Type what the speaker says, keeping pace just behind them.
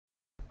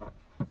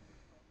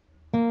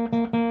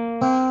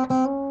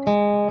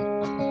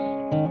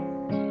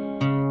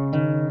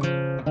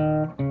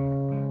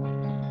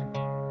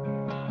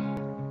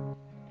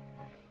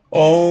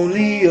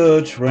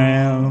the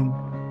tramp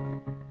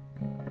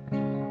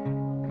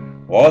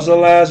was a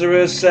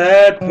Lazarus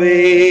sad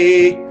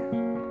fate,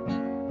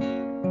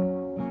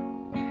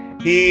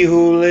 he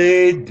who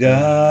laid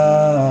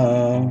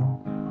down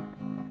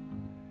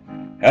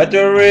at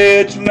the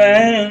rich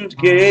man's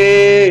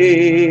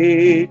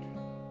gate.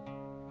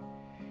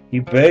 He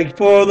begged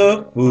for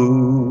the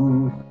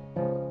food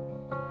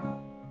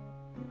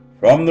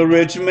from the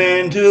rich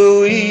man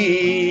to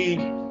eat,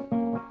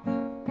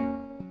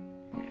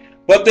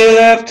 but they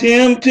left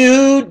him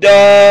to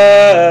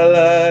die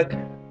like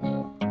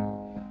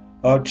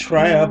a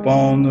tramp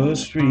on the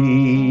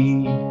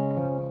street.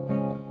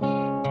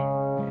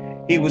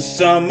 He was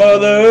some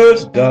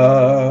other's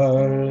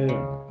darling,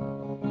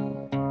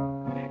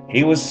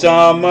 he was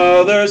some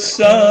other's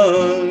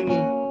son.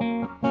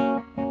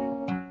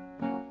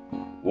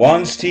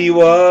 Once he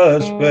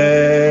was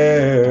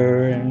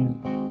fair,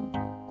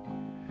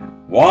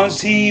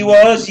 once he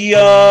was young.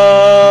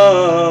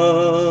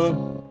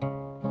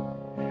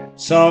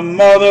 Some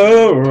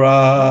mother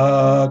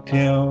rocked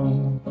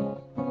him,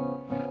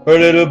 her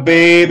little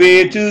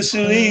baby to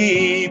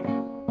sleep,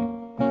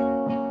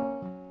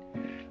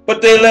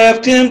 but they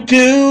left him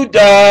to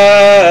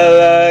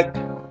die like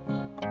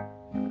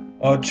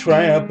a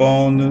tramp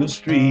on the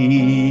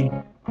street.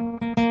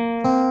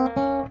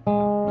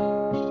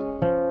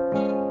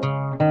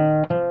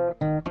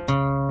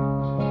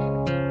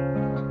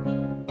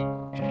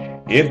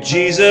 If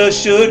Jesus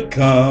should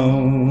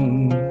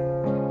come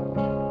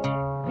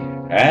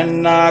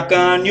and knock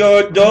on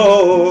your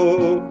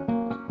door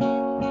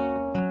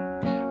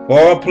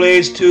for a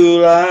place to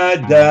lie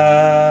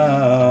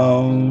down,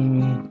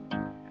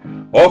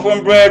 or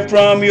from bread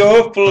from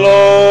your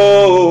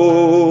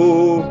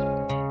floor,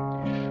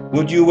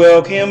 would you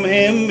welcome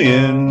him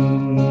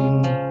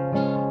in,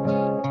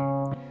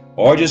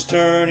 or just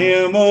turn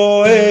him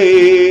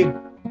away?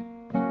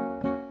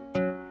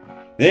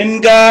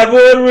 Then God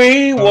would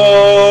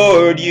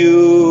reward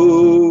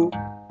you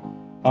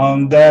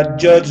on that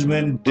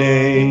judgment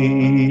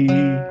day.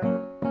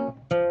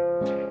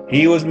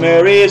 He was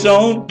Mary's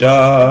own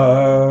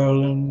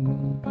darling,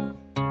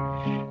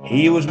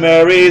 he was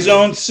Mary's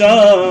own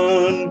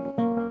son.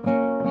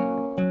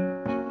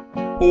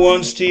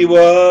 Once he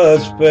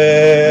was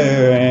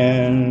fair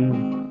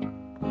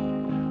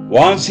and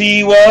once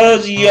he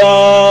was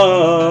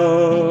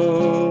young.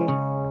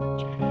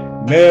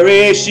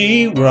 Mary,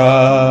 she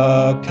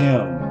rocked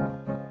him,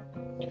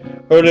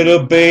 her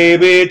little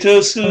baby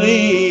to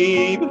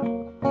sleep,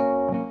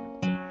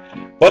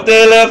 but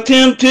they left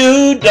him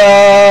to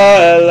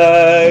die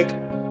like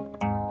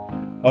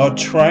a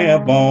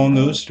tramp on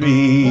the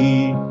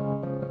street.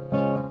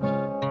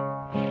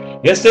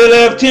 Yes, they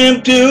left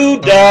him to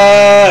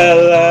die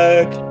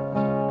like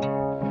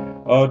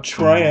a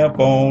tramp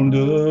on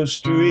the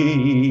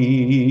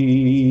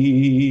street.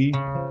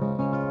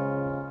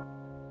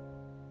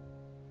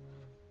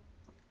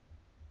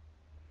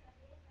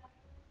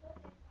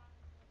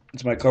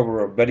 It's my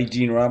cover of Betty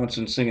Jean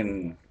Robinson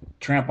singing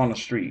Tramp on the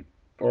Street,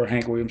 or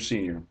Hank Williams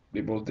Sr.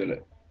 They both did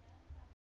it.